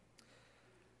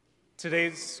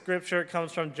Today's scripture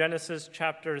comes from Genesis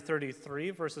chapter 33,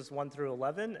 verses 1 through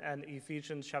 11, and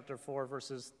Ephesians chapter 4,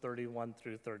 verses 31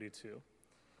 through 32.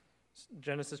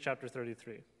 Genesis chapter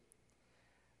 33.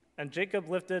 And Jacob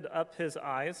lifted up his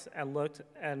eyes and looked,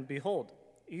 and behold,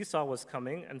 Esau was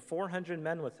coming, and 400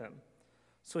 men with him.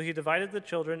 So he divided the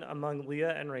children among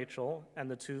Leah and Rachel and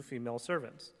the two female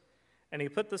servants. And he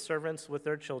put the servants with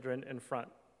their children in front,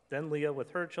 then Leah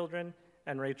with her children,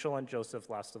 and Rachel and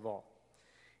Joseph last of all.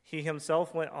 He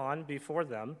himself went on before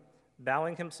them,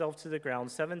 bowing himself to the ground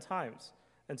 7 times,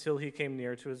 until he came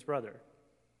near to his brother.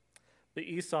 But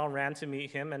Esau ran to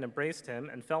meet him and embraced him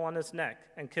and fell on his neck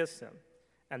and kissed him,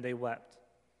 and they wept.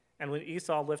 And when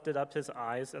Esau lifted up his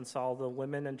eyes and saw the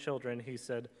women and children, he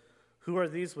said, "Who are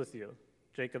these with you?"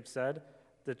 Jacob said,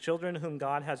 "The children whom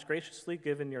God has graciously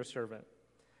given your servant."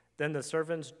 Then the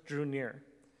servants drew near,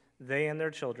 they and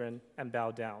their children, and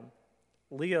bowed down.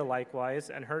 Leah likewise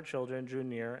and her children drew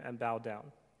near and bowed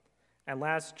down. And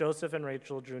last Joseph and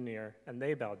Rachel drew near, and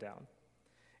they bowed down.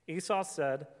 Esau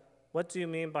said, "What do you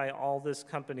mean by all this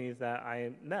company that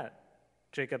I met?"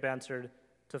 Jacob answered,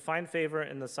 "To find favor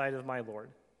in the sight of my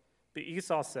Lord." But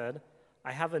Esau said,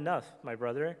 "I have enough, my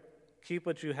brother. Keep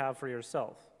what you have for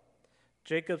yourself."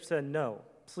 Jacob said, "No,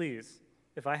 please,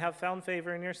 if I have found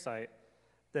favor in your sight,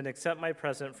 then accept my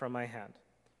present from my hand.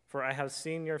 For I have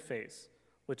seen your face,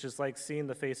 which is like seeing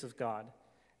the face of God,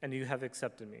 and you have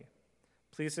accepted me.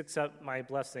 Please accept my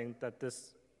blessing that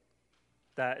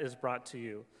is brought to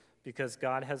you, because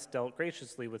God has dealt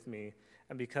graciously with me,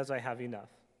 and because I have enough."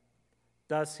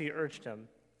 Thus he urged him,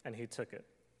 and he took it.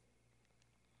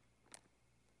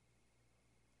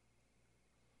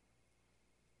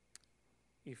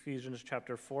 Ephesians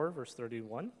chapter 4, verse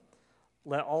 31.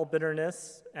 Let all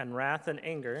bitterness and wrath and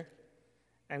anger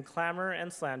and clamor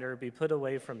and slander be put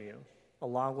away from you,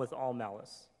 along with all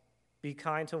malice. Be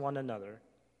kind to one another,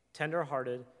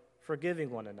 tender-hearted,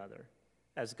 forgiving one another,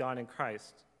 as God in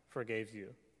Christ forgave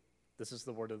you. This is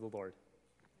the word of the Lord.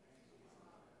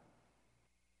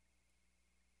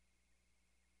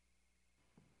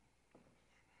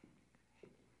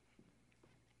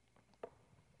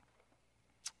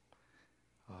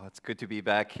 It's good to be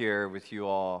back here with you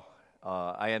all.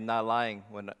 I am not lying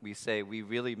when we say we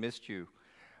really missed you.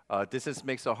 This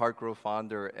makes our heart grow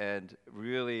fonder, and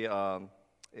really,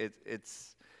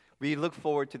 we look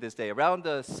forward to this day. Around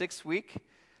the 6th week,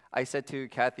 I said to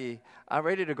Kathy, "I'm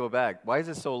ready to go back. Why is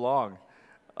it so long?"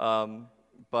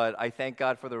 But I thank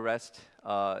God for the rest.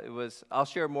 I'll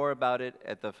share more about it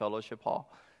at the fellowship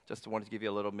hall. Just wanted to give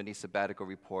you a little mini sabbatical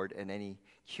report and any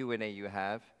Q&A you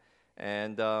have.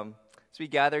 And as we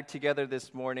gathered together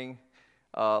this morning,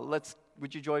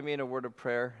 would you join me in a word of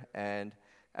prayer? And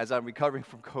as I'm recovering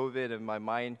from COVID and my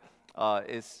mind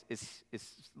is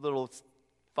a little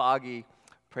foggy,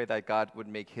 pray that God would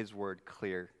make his word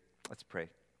clear. Let's pray.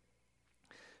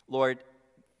 Lord,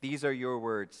 these are your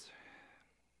words.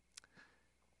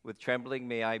 With trembling,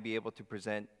 may I be able to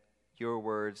present your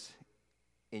words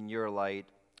in your light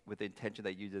with the intention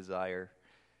that you desire.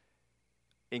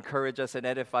 Encourage us and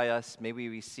edify us. May we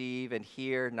receive and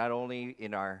hear not only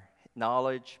in our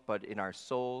knowledge, but in our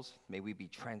souls. May we be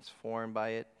transformed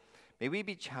by it. May we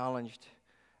be challenged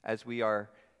as we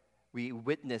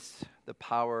witness the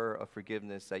power of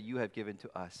forgiveness that you have given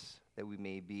to us, that we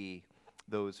may be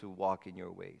those who walk in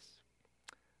your ways.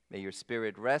 May your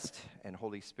Spirit rest, and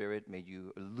Holy Spirit, may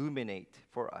you illuminate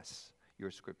for us your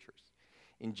scriptures.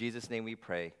 In Jesus' name we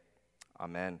pray.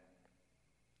 Amen.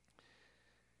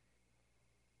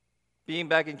 Being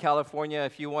back in California,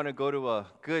 if you want to go to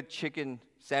a good chicken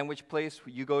sandwich place,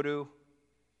 you go to,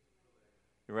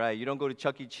 right, you don't go to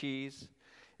Chuck E. Cheese.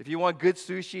 If you want good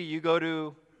sushi, you go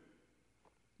to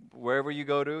wherever you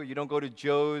go to. You don't go to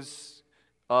Joe's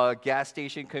gas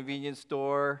station convenience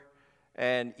store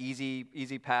and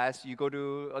easy pass. You go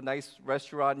to a nice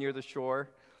restaurant near the shore.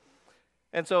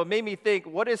 And so it made me think,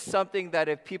 what is something that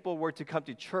if people were to come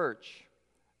to church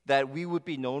that we would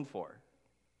be known for?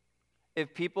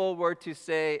 If people were to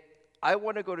say, I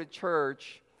want to go to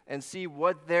church and see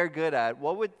what they're good at,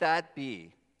 what would that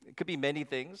be? It could be many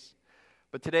things.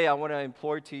 But today I want to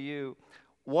implore to you,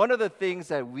 one of the things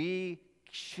that we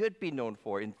should be known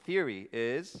for, in theory,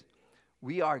 is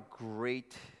we are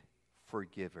great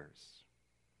forgivers.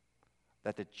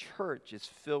 That the church is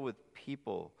filled with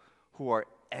people who are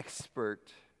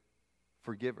expert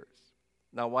forgivers.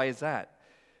 Now, why is that?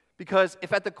 Because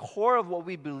if at the core of what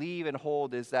we believe and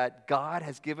hold is that God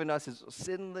has given us his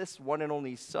sinless one and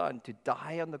only Son to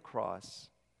die on the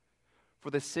cross for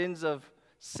the sins of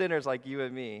sinners like you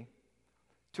and me,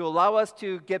 to allow us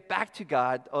to get back to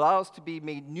God, allow us to be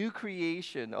made new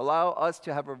creation, allow us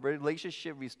to have a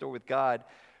relationship restored with God,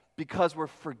 because we're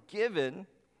forgiven,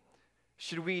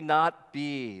 should we not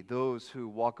be those who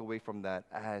walk away from that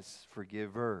as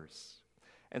forgivers?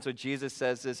 And so Jesus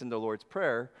says this in the Lord's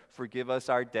Prayer, forgive us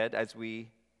our debt as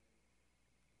we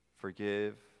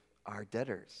forgive our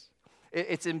debtors.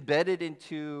 It's embedded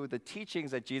into the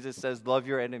teachings that Jesus says, love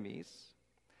your enemies.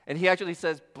 And he actually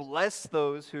says, bless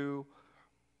those who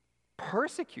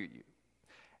persecute you.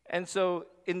 And so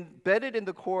embedded in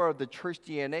the core of the church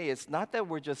DNA, it's not that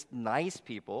we're just nice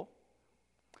people.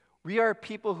 We are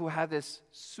people who have this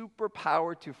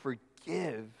superpower to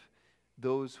forgive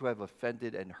those who have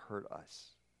offended and hurt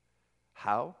us.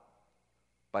 How?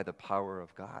 By the power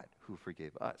of God who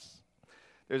forgave us.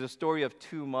 There's a story of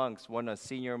two monks, one a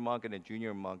senior monk and a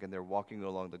junior monk, and they're walking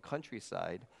along the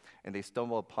countryside, and they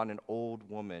stumble upon an old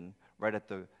woman right at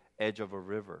the edge of a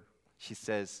river. She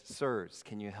says, sirs,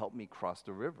 can you help me cross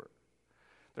the river?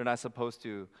 They're not supposed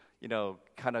to,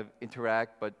 kind of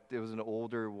interact, but there was an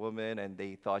older woman, and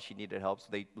they thought she needed help, so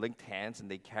they linked hands,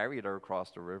 and they carried her across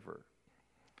the river.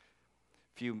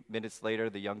 A few minutes later,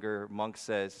 the younger monk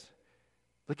says,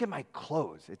 look at my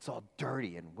clothes. It's all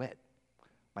dirty and wet.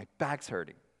 My back's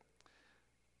hurting.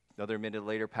 Another minute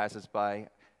later passes by.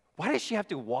 Why does she have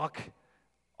to walk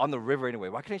on the river anyway?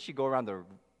 Why can't she go around the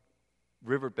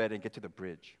riverbed and get to the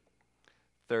bridge?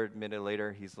 Third minute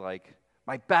later, he's like,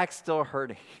 my back's still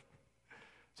hurting.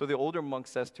 So the older monk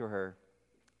says to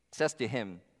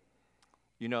him,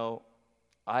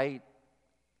 I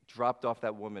dropped off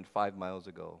that woman 5 miles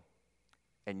ago,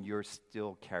 and you're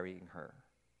still carrying her.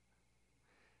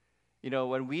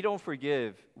 When we don't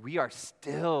forgive, we are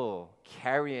still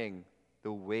carrying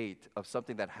the weight of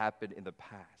something that happened in the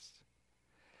past.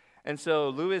 And so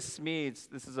Lewis Smedes,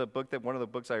 this is one of the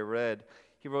books I read,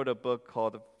 he wrote a book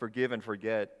called Forgive and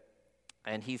Forget,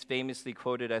 and he's famously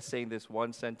quoted as saying this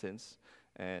one sentence,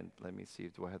 and let me see,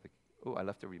 I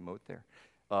left the remote there.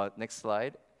 Next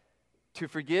slide. To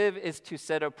forgive is to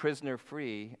set a prisoner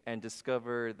free and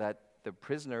discover that the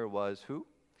prisoner was who?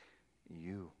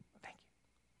 You.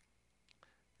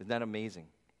 Isn't that amazing?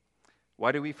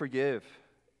 Why do we forgive?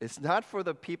 It's not for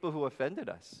the people who offended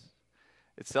us.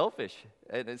 It's selfish,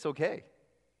 and it's okay.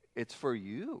 It's for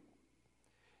you.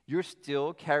 You're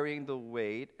still carrying the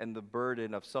weight and the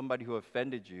burden of somebody who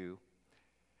offended you.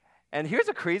 And here's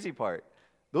the crazy part.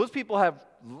 Those people have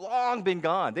long been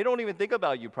gone. They don't even think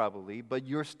about you probably, but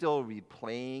you're still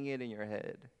replaying it in your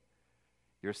head.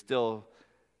 You're still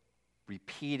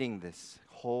repeating this,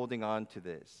 holding on to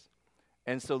this.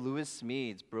 And so Lewis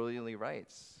Smedes brilliantly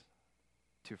writes,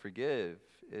 to forgive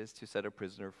is to set a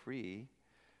prisoner free,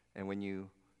 and when you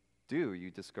do, you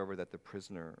discover that the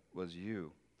prisoner was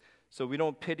you. So we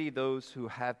don't pity those who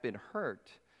have been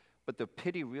hurt, but the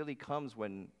pity really comes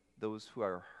when those who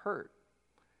are hurt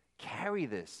carry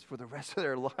this for the rest of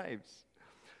their lives.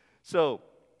 So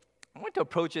I want to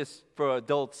approach this for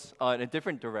adults in a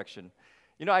different direction.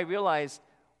 I realize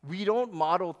we don't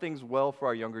model things well for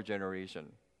our younger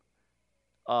generation.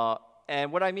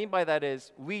 And what I mean by that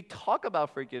is we talk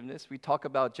about forgiveness, we talk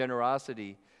about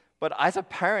generosity, but as a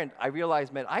parent, I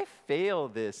realize, man, I fail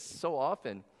this so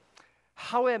often.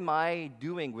 How am I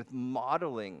doing with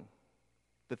modeling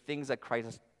the things that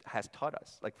Christ has taught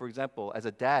us? Like, for example, as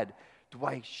a dad, do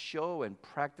I show and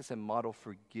practice and model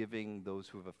forgiving those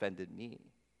who have offended me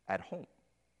at home?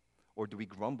 Or do we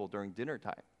grumble during dinner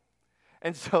time?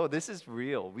 And so this is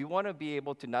real. We want to be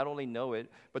able to not only know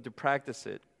it, but to practice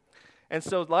it. And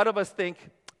so a lot of us think,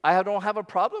 I don't have a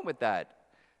problem with that.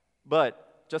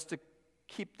 But just to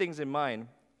keep things in mind,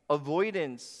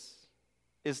 avoidance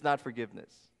is not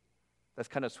forgiveness. That's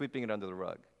kind of sweeping it under the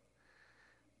rug.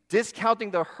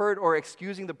 Discounting the hurt or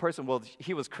excusing the person, well,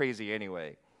 he was crazy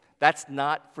anyway. That's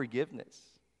not forgiveness.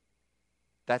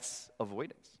 That's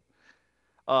avoidance.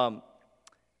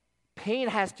 Pain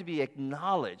has to be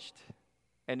acknowledged.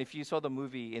 And if you saw the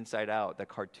movie Inside Out, that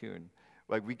cartoon,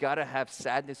 we got to have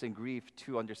sadness and grief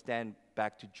to understand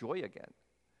back to joy again.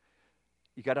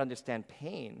 You got to understand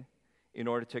pain in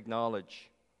order to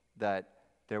acknowledge that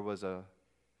there was a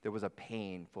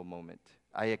painful moment.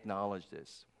 I acknowledge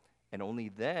this. And only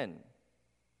then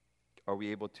are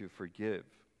we able to forgive.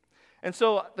 And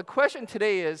so the question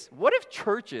today is, what if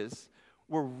churches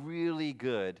were really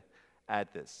good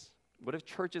at this? What if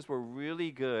churches were really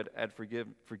good at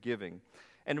forgiving?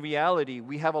 In reality,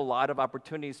 we have a lot of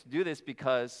opportunities to do this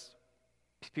because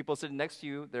people sitting next to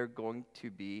you, they're going to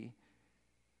be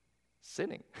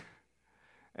sinning.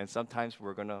 And sometimes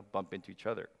we're going to bump into each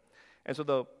other. And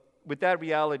so with that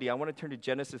reality, I want to turn to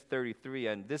Genesis 33,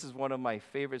 and this is one of my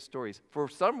favorite stories. For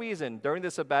some reason, during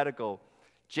the sabbatical,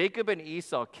 Jacob and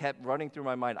Esau kept running through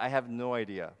my mind. I have no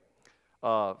idea.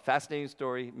 Fascinating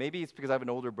story. Maybe it's because I have an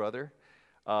older brother.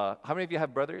 How many of you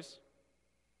have brothers?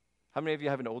 How many of you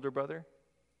have an older brother?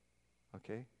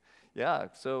 Okay. Yeah,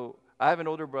 so I have an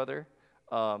older brother.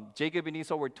 Jacob and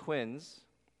Esau were twins.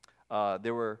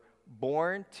 They were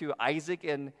born to Isaac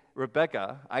and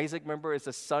Rebekah. Isaac, remember, is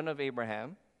the son of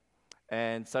Abraham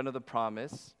and son of the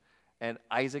promise. And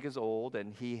Isaac is old,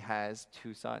 and he has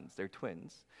two sons. They're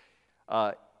twins.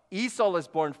 Esau is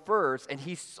born first, and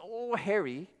he's so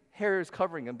hairy. Hair is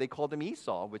covering him. They called him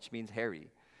Esau, which means hairy.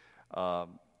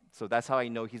 So that's how I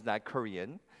know he's not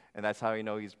Korean, and that's how I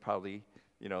know he's probably,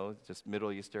 just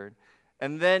Middle Eastern.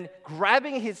 And then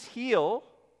grabbing his heel,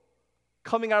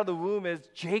 coming out of the womb is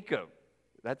Jacob.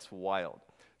 That's wild.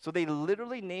 So they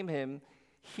literally name him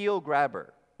heel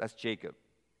grabber. That's Jacob.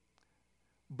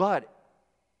 But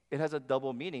it has a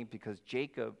double meaning because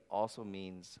Jacob also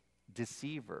means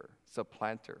deceiver,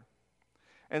 supplanter.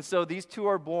 And so these two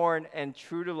are born, and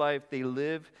true to life, they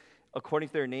live according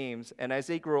to their names. And as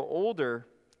they grow older,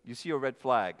 you see a red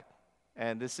flag.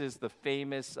 And this is the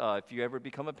famous, if you ever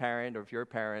become a parent or if you're a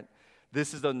parent,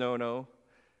 this is the no-no.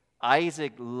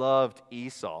 Isaac loved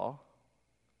Esau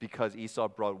because Esau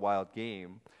brought wild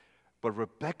game, but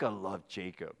Rebekah loved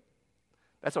Jacob.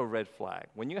 That's a red flag.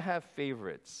 When you have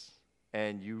favorites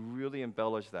and you really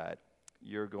embellish that,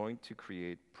 you're going to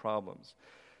create problems.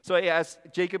 So as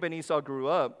Jacob and Esau grew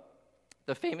up,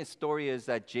 the famous story is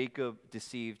that Jacob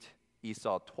deceived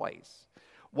Esau twice.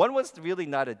 One was really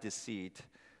not a deceit,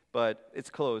 but it's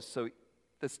close. So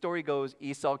the story goes,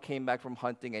 Esau came back from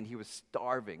hunting and he was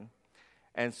starving.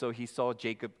 And so he saw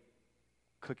Jacob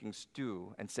cooking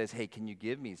stew and says, hey, can you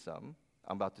give me some?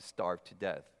 I'm about to starve to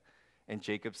death. And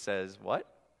Jacob says, what?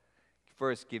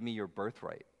 First, give me your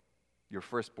birthright, your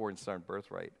firstborn son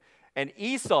birthright. And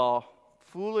Esau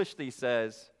foolishly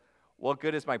says, what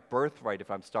good is my birthright if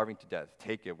I'm starving to death?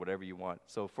 Take it, whatever you want.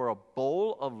 So for a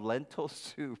bowl of lentil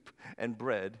soup and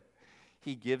bread,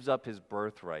 he gives up his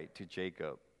birthright to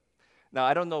Jacob. Now,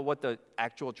 I don't know what the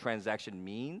actual transaction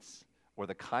means or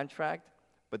the contract,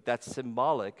 but that's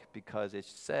symbolic because it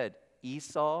said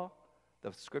Esau,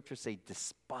 the scriptures say,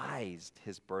 despised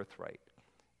his birthright.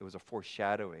 It was a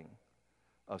foreshadowing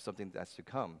of something that's to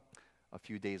come. A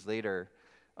few days later,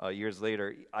 years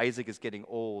later, Isaac is getting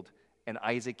old, and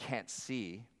Isaac can't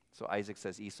see. So Isaac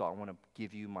says, Esau, I want to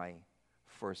give you my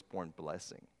firstborn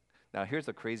blessing. Now, here's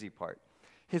the crazy part.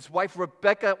 His wife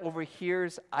Rebekah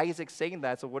overhears Isaac saying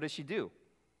that, so what does she do?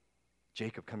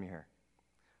 Jacob, come here.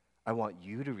 I want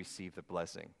you to receive the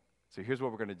blessing. So here's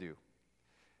what we're going to do.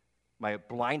 My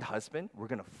blind husband, we're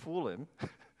going to fool him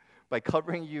by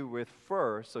covering you with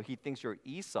fur so he thinks you're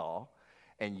Esau,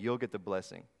 and you'll get the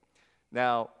blessing.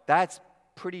 Now, that's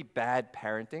pretty bad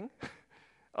parenting.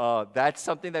 That's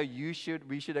something that we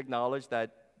should acknowledge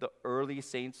that the early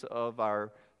saints of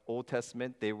our Old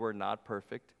Testament, they were not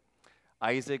perfect.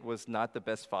 Isaac was not the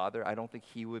best father. I don't think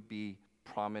he would be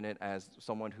prominent as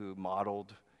someone who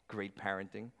modeled great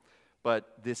parenting.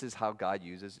 But this is how God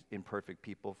uses imperfect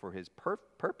people for his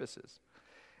purposes.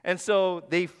 And so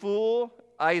they fool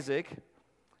Isaac.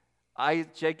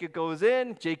 Jacob goes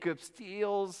in. Jacob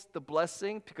steals the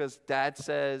blessing because dad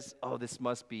says, oh, this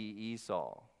must be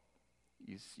Esau.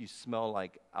 You smell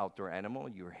like outdoor animal.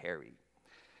 You're hairy.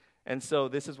 And so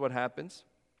this is what happens.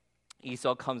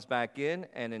 Esau comes back in,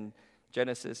 and in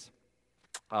Genesis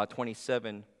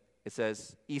 27, it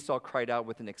says, Esau cried out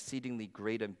with an exceedingly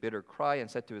great and bitter cry and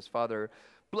said to his father,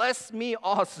 bless me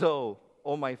also,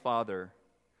 O my father.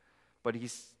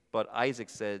 But Isaac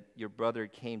said, your brother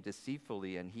came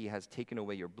deceitfully, and he has taken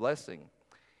away your blessing.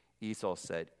 Esau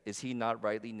said, is he not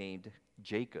rightly named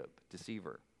Jacob,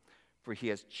 deceiver? For he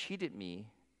has cheated me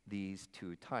these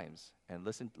 2 times. And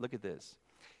listen, look at this.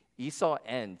 Esau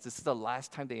ends. This is the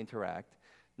last time they interact.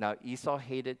 Now Esau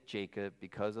hated Jacob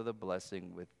because of the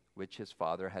blessing with which his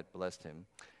father had blessed him.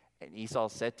 And Esau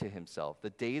said to himself,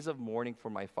 the days of mourning for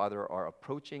my father are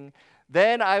approaching.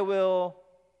 Then I will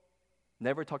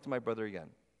never talk to my brother again.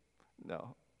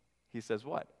 No. He says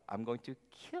what? I'm going to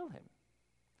kill him.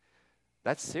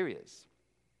 That's serious.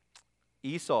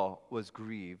 Esau was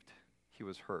grieved. He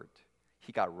was hurt.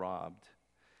 He got robbed.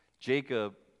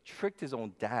 Jacob tricked his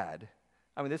own dad.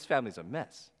 I mean, this family's a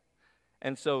mess.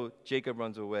 And so Jacob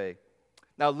runs away.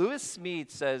 Now, Lewis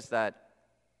Smead says that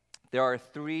there are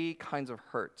 3 kinds of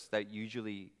hurts that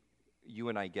usually you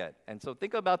and I get. And so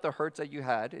think about the hurts that you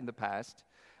had in the past.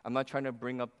 I'm not trying to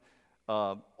bring up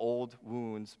old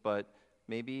wounds, but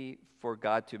maybe for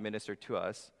God to minister to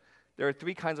us. There are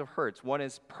 3 kinds of hurts. One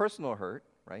is personal hurt,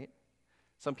 right?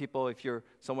 Some people, if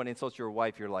someone insults your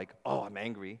wife, you're like, oh, I'm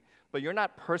angry. But you're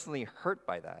not personally hurt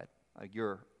by that.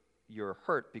 You're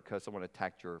hurt because someone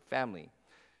attacked your family.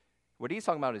 What he's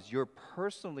talking about is you're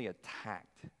personally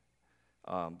attacked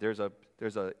There's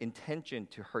a intention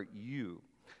to hurt you.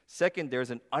 Second,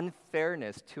 there's an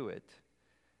unfairness to it.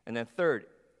 And then third,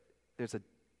 there's a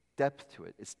depth to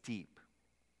it. It's deep.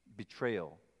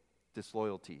 Betrayal,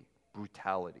 disloyalty,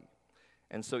 brutality.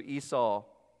 And so Esau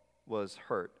was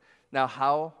hurt. Now,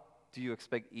 how do you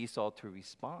expect Esau to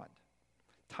respond?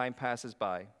 Time passes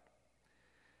by.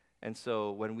 And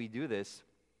so when we do this,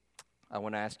 I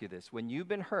want to ask you this. When you've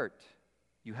been hurt,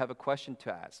 you have a question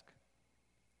to ask.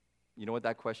 You know what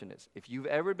that question is? If you've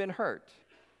ever been hurt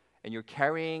and you're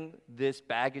carrying this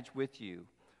baggage with you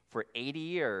for 80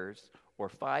 years or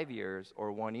 5 years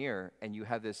or 1 year, and you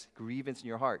have this grievance in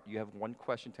your heart, you have one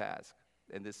question to ask,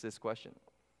 and this question.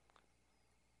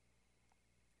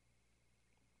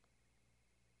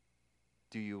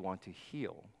 Do you want to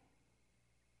heal,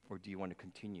 or do you want to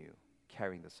continue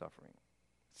carrying the suffering?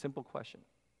 Simple question.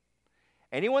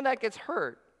 Anyone that gets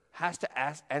hurt has to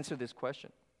answer this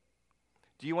question.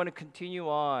 Do you want to continue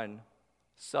on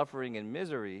suffering and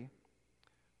misery,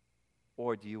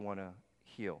 or do you want to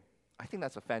heal? I think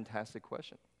that's a fantastic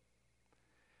question.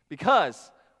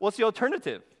 Because what's the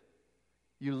alternative?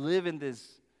 You live in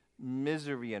this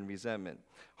misery and resentment.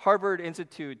 Harvard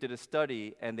Institute did a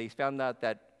study, and they found out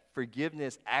that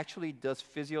forgiveness actually does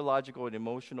physiological and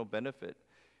emotional benefit.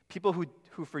 People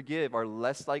who forgive are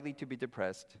less likely to be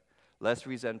depressed, less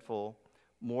resentful,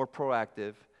 more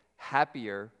proactive,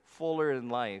 happier, fuller in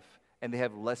life, and they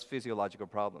have less physiological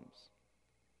problems.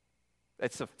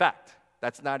 It's a fact.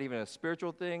 That's not even a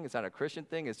spiritual thing. It's not a Christian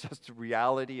thing. It's just a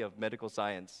reality of medical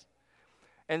science.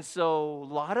 And so a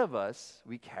lot of us,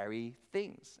 we carry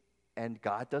things, and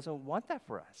God doesn't want that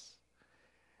for us.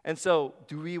 And so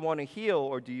do we want to heal,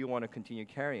 or do you want to continue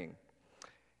carrying?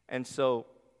 And so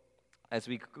as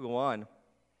we go on,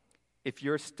 if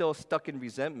you're still stuck in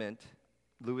resentment,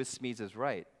 Lewis Smedes is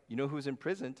right. You know who's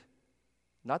imprisoned?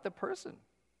 Not the person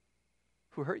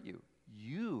who hurt you.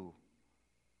 You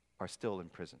are still in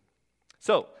prison.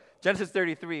 So, Genesis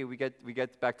 33, we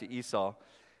get back to Esau.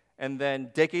 And then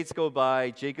decades go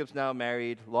by. Jacob's now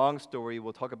married. Long story.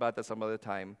 We'll talk about that some other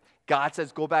time. God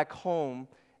says, go back home.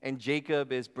 And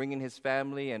Jacob is bringing his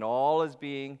family and all his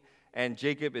being. And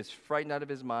Jacob is frightened out of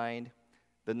his mind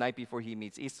the night before he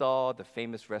meets Esau, the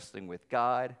famous wrestling with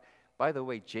God. By the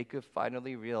way, Jacob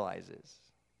finally realizes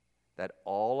that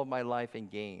all of my life and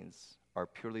gains are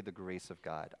purely the grace of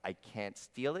God. I can't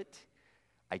steal it.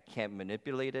 I can't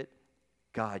manipulate it.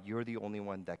 God, you're the only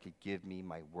one that could give me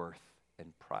my worth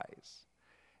and prize.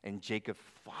 And Jacob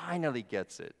finally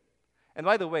gets it. And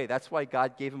by the way, that's why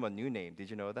God gave him a new name. Did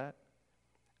you know that?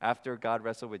 After God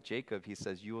wrestled with Jacob, he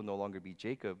says, you will no longer be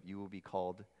Jacob, you will be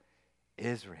called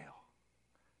Israel.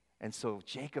 And so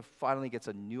Jacob finally gets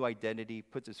a new identity,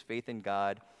 puts his faith in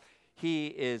God. He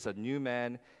is a new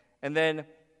man. And then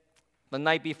the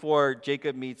night before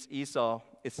Jacob meets Esau,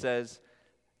 it says,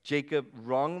 Jacob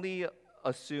wrongly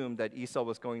assumed that Esau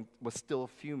was still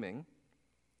fuming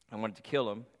and wanted to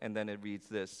kill him. And then it reads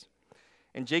this.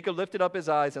 And Jacob lifted up his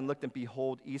eyes and looked, and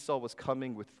behold, Esau was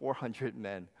coming with 400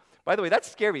 men. By the way,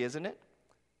 that's scary, isn't it?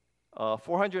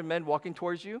 400 men walking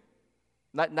towards you.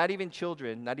 Not even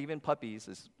children, not even puppies.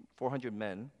 It's 400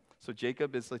 men. So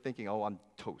Jacob is like thinking, oh, I'm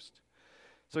toast.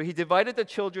 So he divided the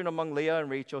children among Leah and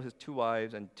Rachel, his 2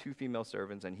 wives, and 2 female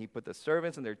servants. And he put the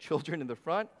servants and their children in the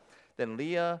front. Then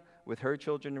Leah with her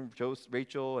children,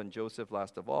 Rachel and Joseph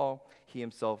last of all. He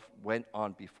himself went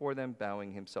on before them,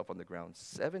 bowing himself on the ground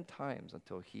 7 times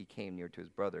until he came near to his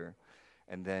brother.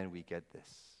 And then we get this.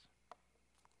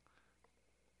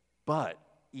 But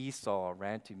Esau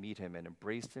ran to meet him and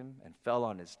embraced him and fell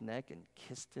on his neck and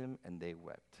kissed him, and they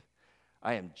wept.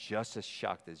 I am just as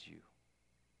shocked as you.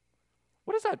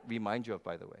 What does that remind you of,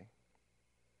 by the way?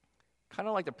 Kind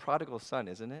of like the prodigal son,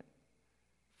 isn't it?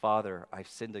 Father, I've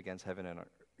sinned against heaven and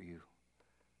you.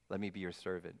 Let me be your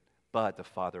servant. But the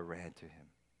father ran to him,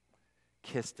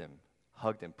 kissed him,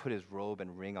 hugged him, put his robe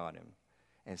and ring on him,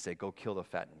 and said, go kill the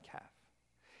fattened calf.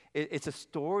 It's a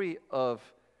story of,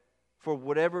 for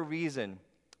whatever reason,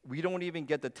 we don't even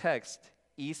get the text,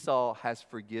 Esau has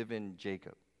forgiven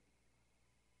Jacob.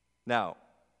 Now,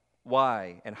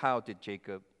 why and how did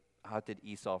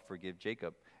Esau forgive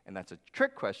Jacob? And that's a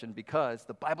trick question because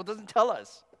the Bible doesn't tell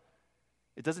us.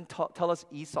 It doesn't tell us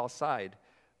Esau's side,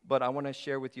 but I want to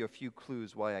share with you a few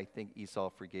clues why I think Esau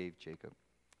forgave Jacob.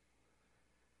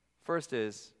 First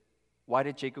is, why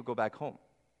did Jacob go back home?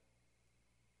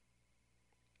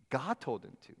 God told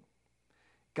him to.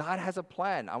 God has a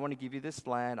plan. I want to give you this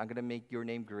land. I'm going to make your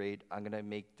name great. I'm going to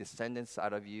make descendants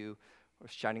out of you,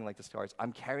 shining like the stars.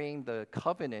 I'm carrying the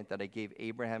covenant that I gave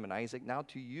Abraham and Isaac now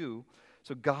to you.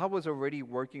 So God was already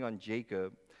working on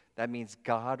Jacob. That means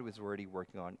God was already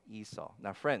working on Esau.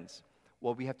 Now, friends,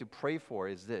 what we have to pray for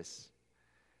is this,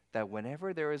 that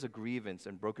whenever there is a grievance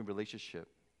and broken relationship,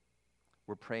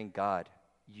 we're praying, God,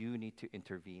 you need to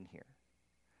intervene here.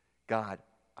 God,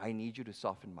 I need you to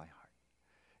soften my heart.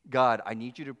 God, I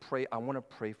need you to pray. I want to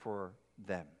pray for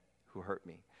them who hurt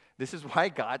me. This is why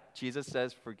Jesus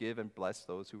says, forgive and bless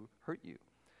those who hurt you.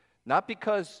 Not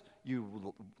because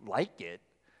you like it,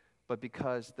 but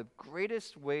because the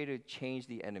greatest way to change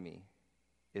the enemy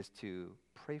is to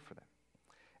pray for them.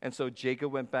 And so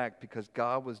Jacob went back because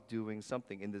God was doing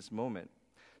something in this moment.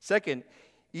 Second,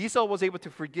 Esau was able to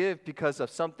forgive because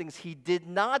of some things he did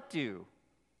not do.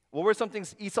 What were some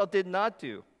things Esau did not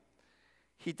do?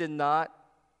 He did not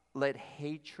let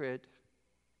hatred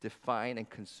define and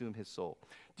consume his soul.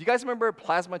 Do you guys remember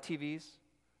plasma TVs?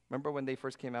 Remember when they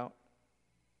first came out?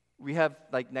 We have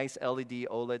like nice LED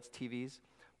OLED TVs.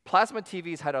 Plasma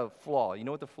TVs had a flaw. You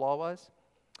know what the flaw was?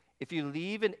 If you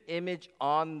leave an image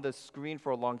on the screen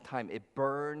for a long time, it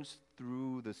burns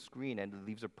through the screen and it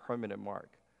leaves a permanent mark.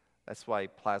 That's why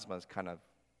plasmas kind of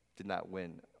did not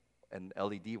win an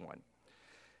LED one.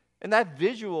 And that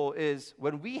visual is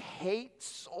when we hate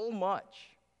so much,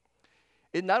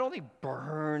 it not only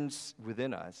burns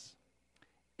within us,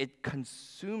 it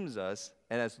consumes us.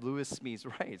 And as Lewis Smees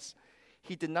writes,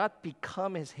 he did not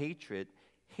become his hatred.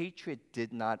 Hatred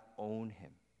did not own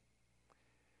him.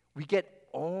 We get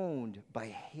owned by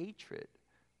hatred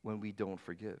when we don't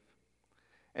forgive.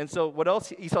 And so what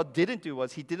else Esau didn't do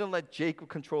was he didn't let Jacob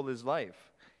control his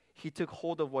life. He took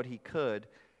hold of what he could,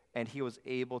 and he was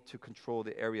able to control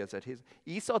the areas that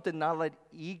Esau did not let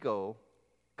ego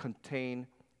contain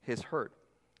his hurt.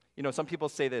 You know, some people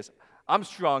say this, I'm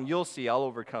strong, you'll see, I'll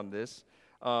overcome this.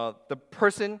 The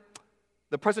person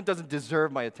doesn't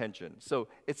deserve my attention. So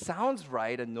it sounds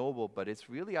right and noble, but it's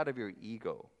really out of your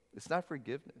ego. It's not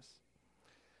forgiveness.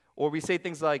 Or we say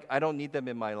things like, I don't need them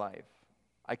in my life.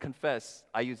 I confess,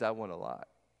 I use that one a lot.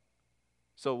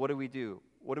 So what do?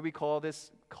 What do we call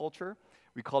this culture?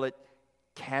 We call it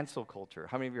cancel culture.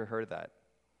 How many of you have heard of that?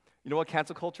 You know what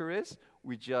cancel culture is?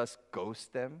 We just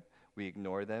ghost them, we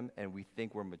ignore them, and we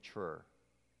think we're mature.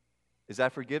 Is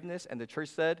that forgiveness? And the church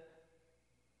said,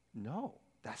 no,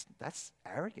 that's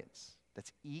arrogance.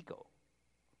 That's ego.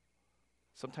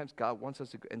 Sometimes God wants us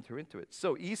to enter into it.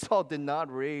 So Esau did not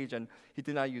rage and he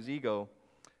did not use ego.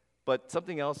 But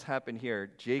something else happened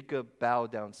here. Jacob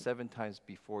bowed down 7 times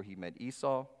before he met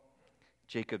Esau.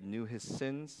 Jacob knew his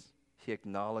sins. He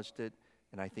acknowledged it.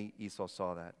 And I think Esau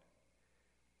saw that.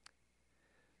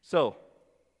 So,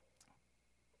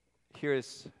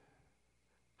 here's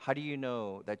how do you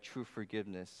know that true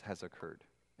forgiveness has occurred?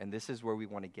 And this is where we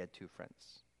want to get to,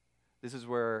 friends. This is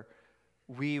where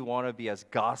we want to be as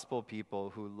gospel people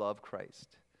who love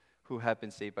Christ, who have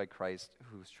been saved by Christ,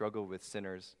 who struggle with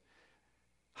sinners.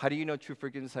 How do you know true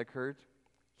forgiveness has occurred?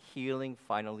 Healing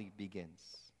finally begins,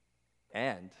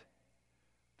 and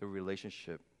the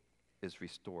relationship is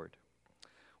restored.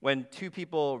 When 2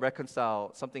 people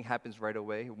reconcile, something happens right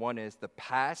away. One is the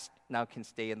past now can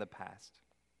stay in the past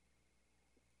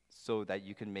so that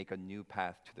you can make a new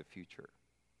path to the future.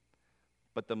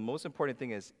 But the most important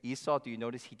thing is Esau, do you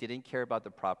notice he didn't care about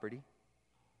the property?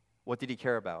 What did he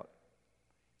care about?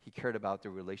 He cared about the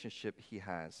relationship he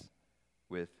has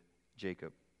with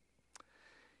Jacob.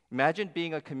 Imagine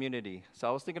being a community. So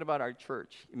I was thinking about our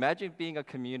church. Imagine being a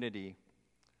community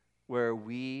where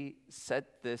we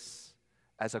set this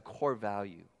as a core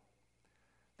value,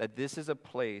 that this is a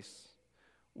place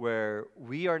where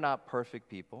we are not perfect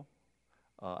people.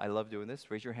 I love doing this.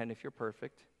 Raise your hand if you're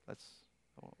perfect. Let's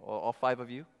all 5 of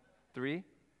you, 3,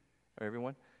 or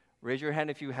everyone. Raise your hand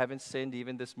if you haven't sinned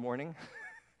even this morning.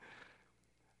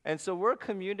 And so we're a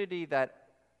community that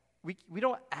we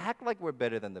don't act like we're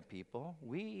better than the people.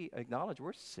 We acknowledge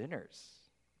we're sinners,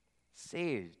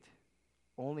 saved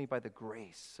only by the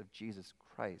grace of Jesus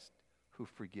Christ who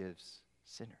forgives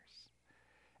sinners.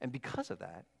 And because of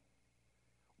that,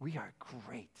 we are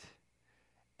great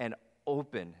and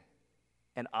open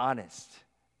and honest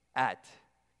at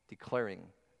declaring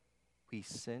we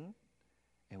sin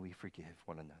and we forgive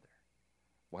one another.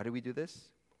 Why do we do this?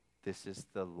 This is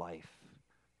the life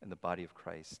and the body of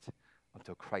Christ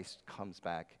until Christ comes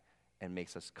back and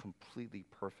makes us completely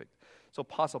perfect. So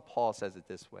Apostle Paul says it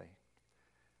this way.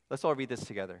 Let's all read this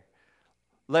together.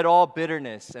 Let all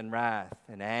bitterness and wrath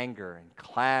and anger and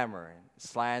clamor and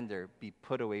slander be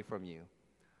put away from you,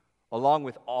 along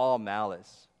with all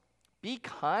malice. Be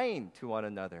kind to one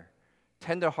another,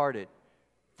 tenderhearted,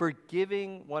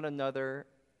 forgiving one another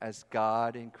as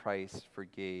God in Christ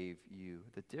forgave you.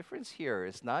 The difference here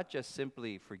is not just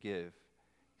simply forgive.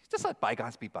 Just let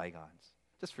bygones be bygones.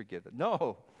 Just forgive them.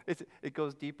 No, it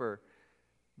goes deeper.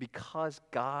 because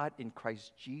God in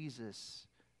Christ Jesus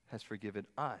has forgiven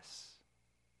us,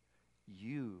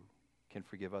 you can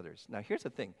forgive others. Now, here's the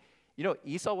thing. You know,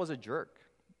 Esau was a jerk.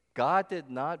 God did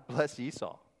not bless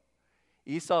Esau.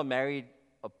 Esau married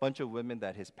a bunch of women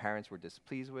that his parents were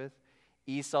displeased with.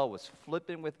 Esau was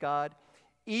flippant with God.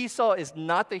 Esau is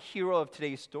not the hero of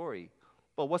today's story.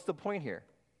 But what's the point here?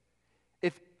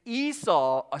 If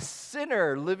Esau, a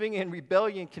sinner living in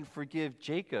rebellion, can forgive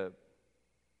Jacob,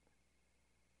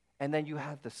 and then you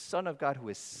have the Son of God who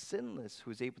is sinless,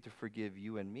 who is able to forgive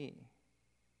you and me,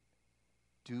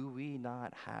 do we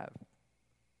not have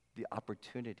the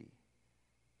opportunity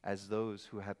as those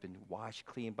who have been washed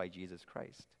clean by Jesus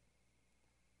Christ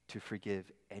to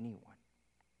forgive anyone?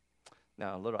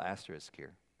 Now, a little asterisk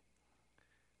here.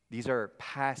 These are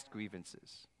past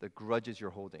grievances, the grudges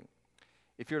you're holding.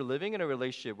 If you're living in a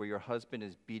relationship where your husband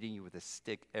is beating you with a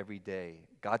stick every day,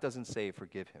 God doesn't say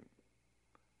forgive him.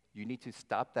 You need to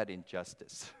stop that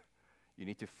injustice. You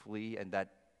need to flee, and that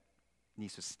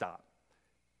needs to stop.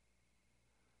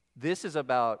 This is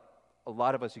about a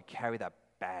lot of us who carry that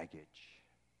baggage.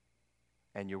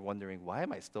 And you're wondering, why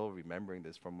am I still remembering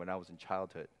this from when I was in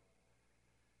childhood?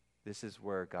 This is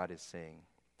where God is saying,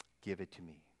 give it to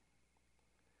me.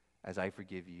 As I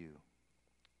forgive you,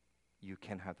 you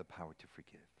can have the power to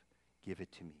forgive. Give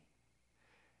it to me.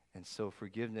 And so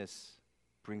forgiveness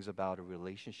brings about a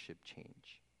relationship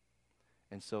change.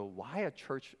 And so why a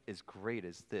church is great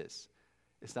is this.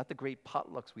 It's not the great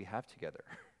potlucks we have together.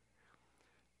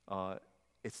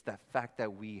 It's that fact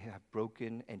that we have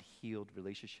broken and healed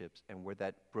relationships, and where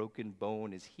that broken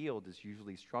bone is healed is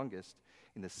usually strongest.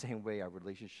 In the same way, our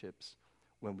relationships,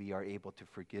 when we are able to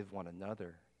forgive one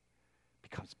another,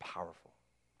 becomes powerful.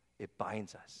 It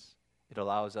binds us. It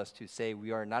allows us to say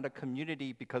we are not a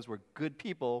community because we're good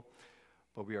people,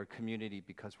 but we are a community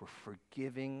because we're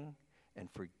forgiving and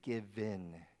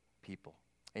forgiven people.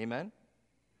 Amen?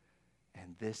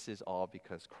 And this is all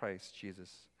because Christ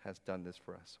Jesus has done this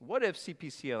for us. What if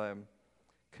CPCLM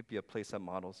could be a place that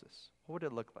models this? What would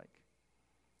it look like?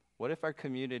 What if our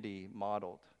community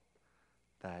modeled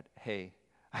that, hey,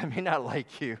 I may not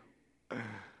like you,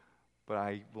 but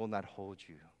I will not hold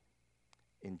you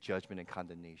in judgment and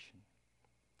condemnation.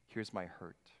 Here's my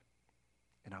hurt,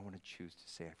 and I want to choose to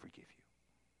say I forgive you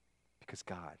because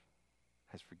God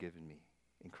has forgiven me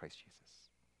in Christ Jesus.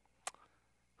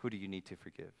 Who do you need to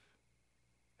forgive?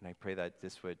 And I pray that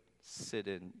this would sit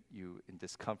in you in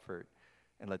discomfort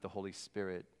and let the Holy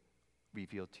Spirit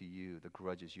reveal to you the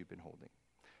grudges you've been holding.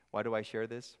 Why do I share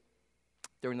this?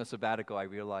 During the sabbatical, I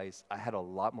realized I had a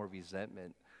lot more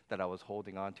resentment that I was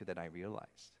holding on to than I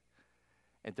realized.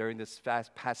 And during this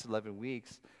past 11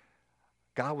 weeks,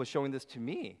 God was showing this to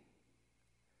me.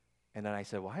 And then I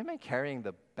said, why am I carrying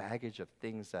the baggage of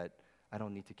things that I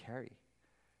don't need to carry?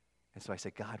 And so I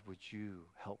said, God, would you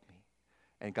help me?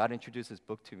 And God introduced this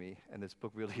book to me, and this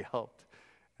book really helped.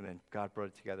 And then God brought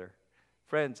it together.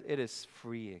 Friends, it is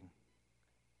freeing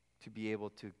to be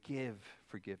able to give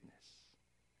forgiveness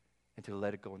and to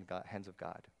let it go in the hands of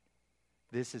God.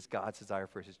 This is God's desire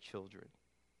for his children.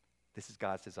 This is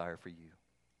God's desire for you.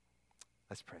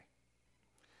 Let's pray.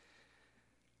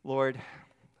 Lord,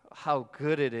 how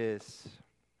good it is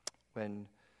when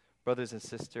brothers and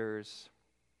sisters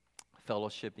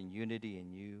fellowship in unity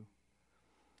in you.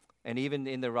 And even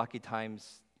in the rocky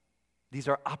times, these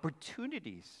are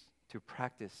opportunities to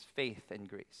practice faith and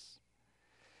grace.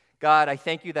 God, I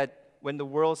thank you that when the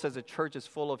world says a church is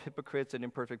full of hypocrites and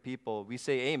imperfect people, we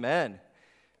say amen,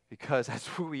 because that's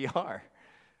who we are.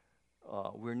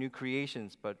 We're new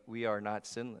creations, but we are not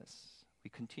sinless. We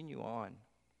continue on.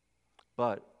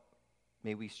 But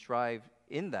may we strive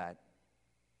in that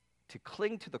to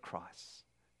cling to the cross,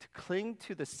 to cling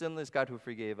to the sinless God who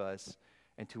forgave us,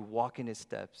 and to walk in his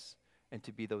steps, and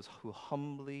to be those who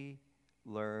humbly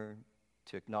learn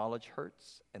to acknowledge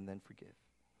hurts and then forgive.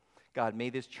 God, may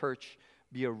this church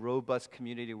be a robust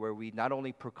community where we not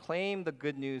only proclaim the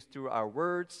good news through our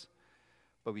words,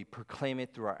 but we proclaim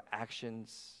it through our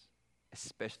actions,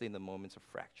 especially in the moments of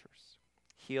fractures.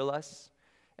 Heal us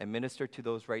and minister to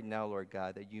those right now, Lord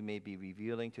God, that you may be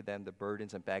revealing to them the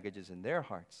burdens and baggages in their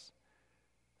hearts,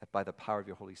 that by the power of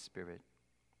your Holy Spirit,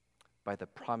 by the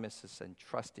promises and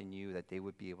trust in you, that they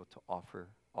would be able to offer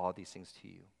all these things to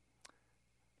you.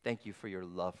 Thank you for your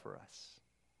love for us.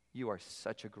 You are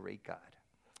such a great God.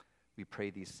 We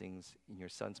pray these things in your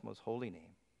Son's most holy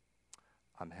name.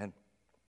 Amen.